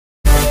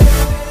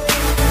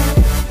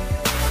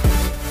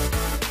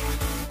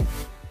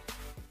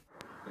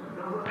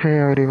Hey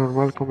everyone,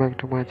 welcome back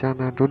to my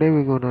channel. Today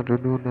we're gonna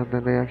do another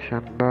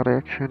reaction. The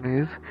reaction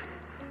is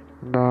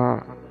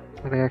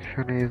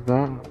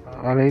the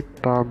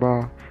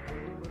Alitaba.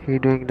 He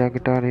doing the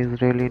guitar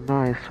is really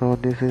nice. So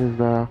this is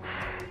the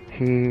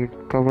he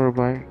cover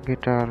by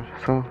guitar.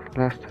 So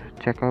let's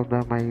check out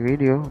my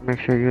video.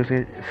 Make sure you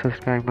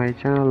subscribe my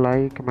channel,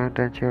 like, comment,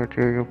 and share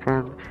to your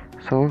friend.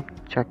 So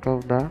check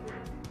out the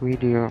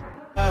video.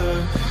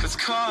 It's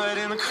caught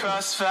in the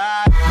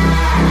crossfire.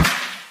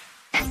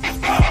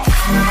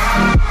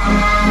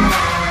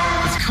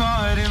 It's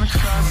caught in the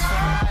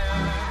crossfire.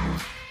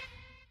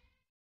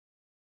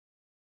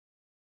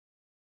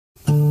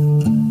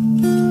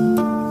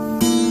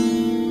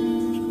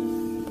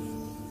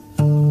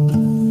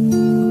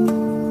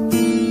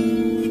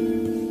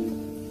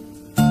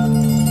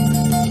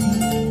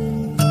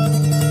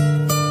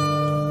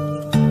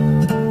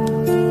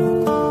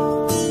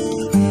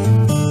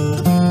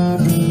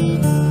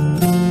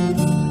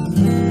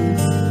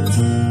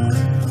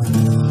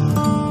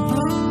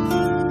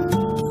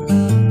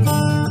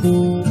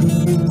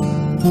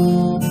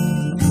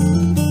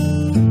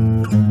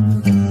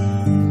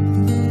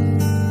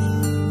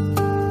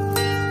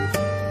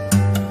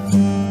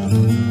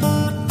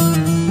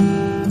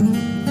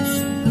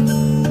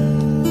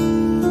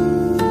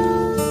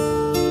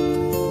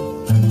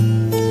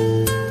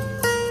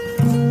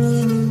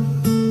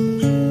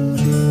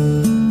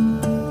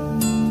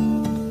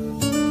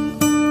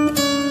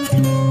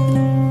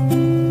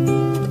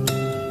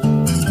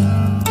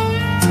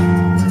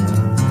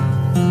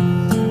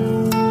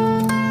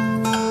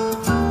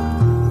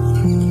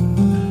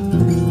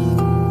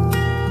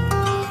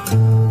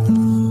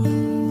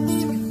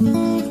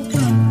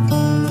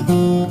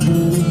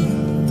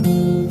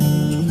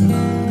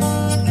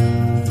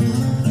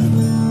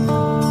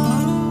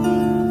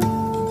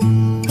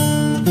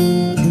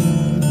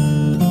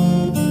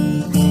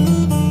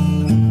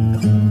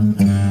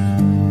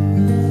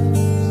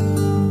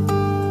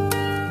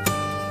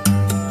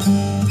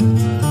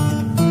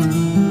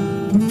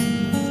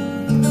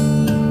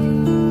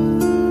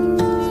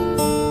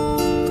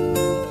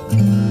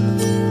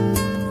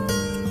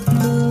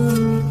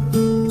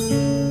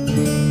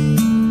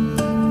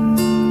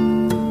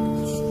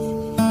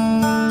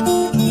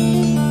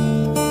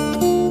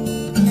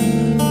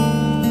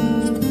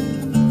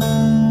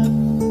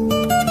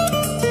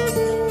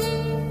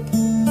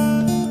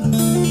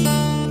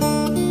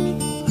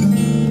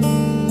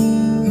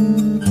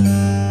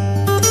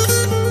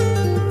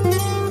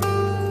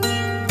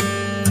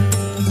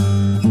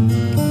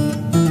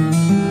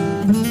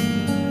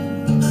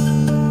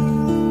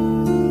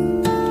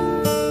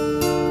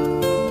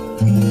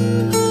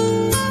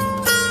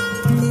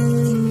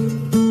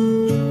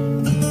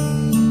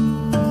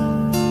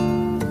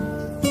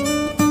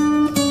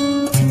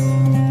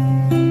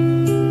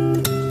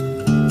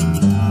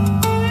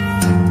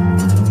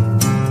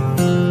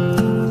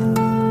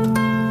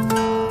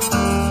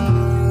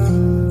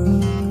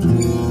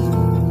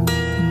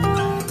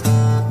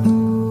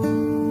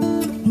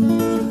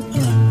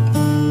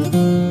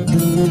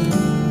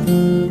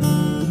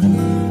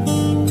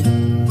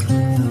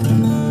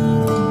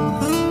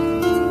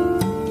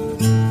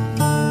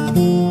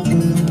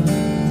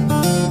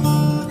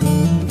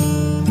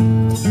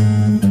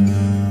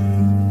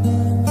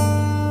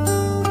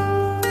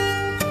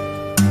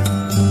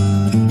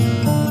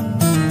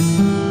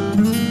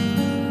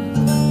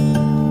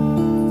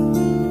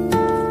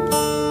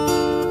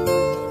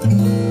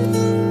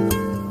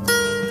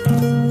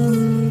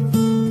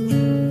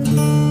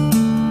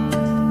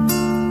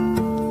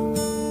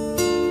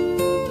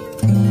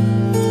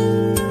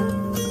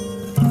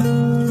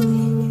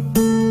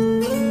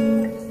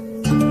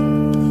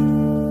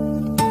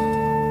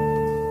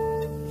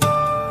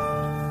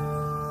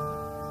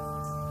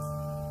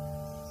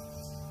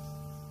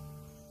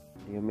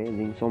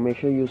 Amazing. So make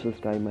sure you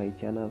subscribe my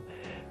channel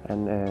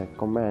and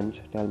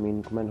tell me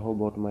in comment how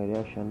about my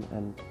reaction,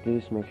 and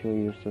please make sure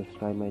you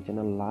subscribe my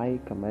channel,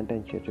 like, comment,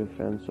 and share to your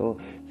friends. So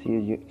see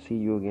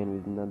you again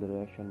with another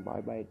reaction.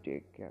 Bye bye,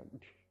 take care.